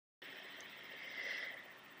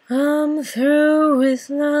I'm through with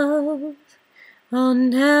love, I'll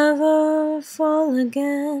never fall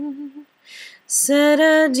again. Said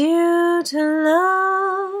adieu to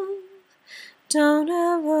love, don't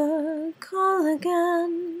ever call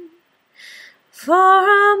again. For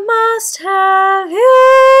I must have you,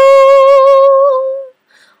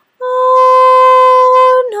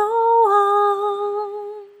 or no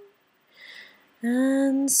one.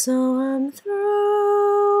 And so I'm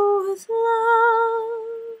through with love.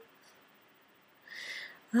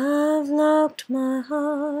 I've locked my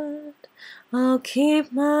heart, I'll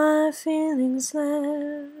keep my feelings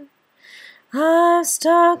there. I've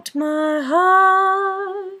stocked my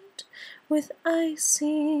heart with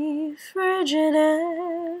icy, frigid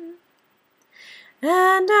air,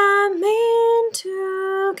 and I mean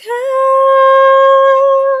to care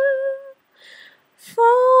for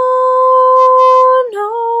no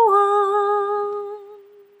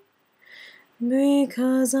one,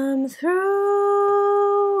 because I'm through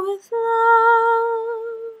with love.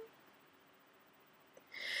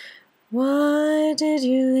 Why did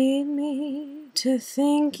you leave me to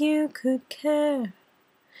think you could care?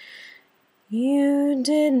 You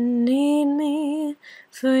didn't need me,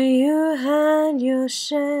 for you had your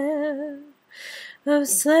share of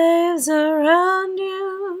slaves around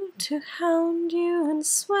you to hound you and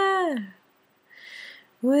swear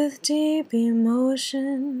with deep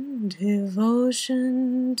emotion,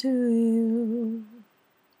 devotion to you.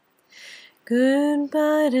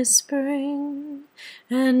 Goodbye to spring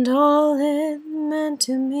and all it meant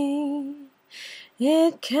to me.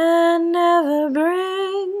 It can never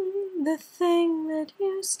bring the thing that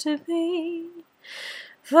used to be.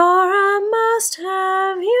 For I must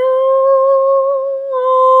have you,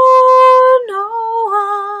 or no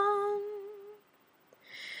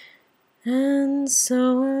one. And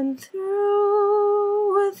so I'm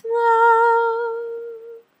through with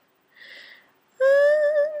love.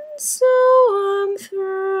 And so I'm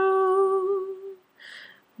through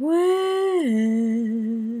with,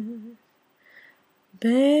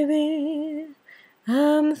 baby,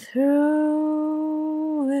 I'm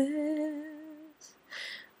through with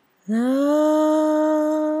love.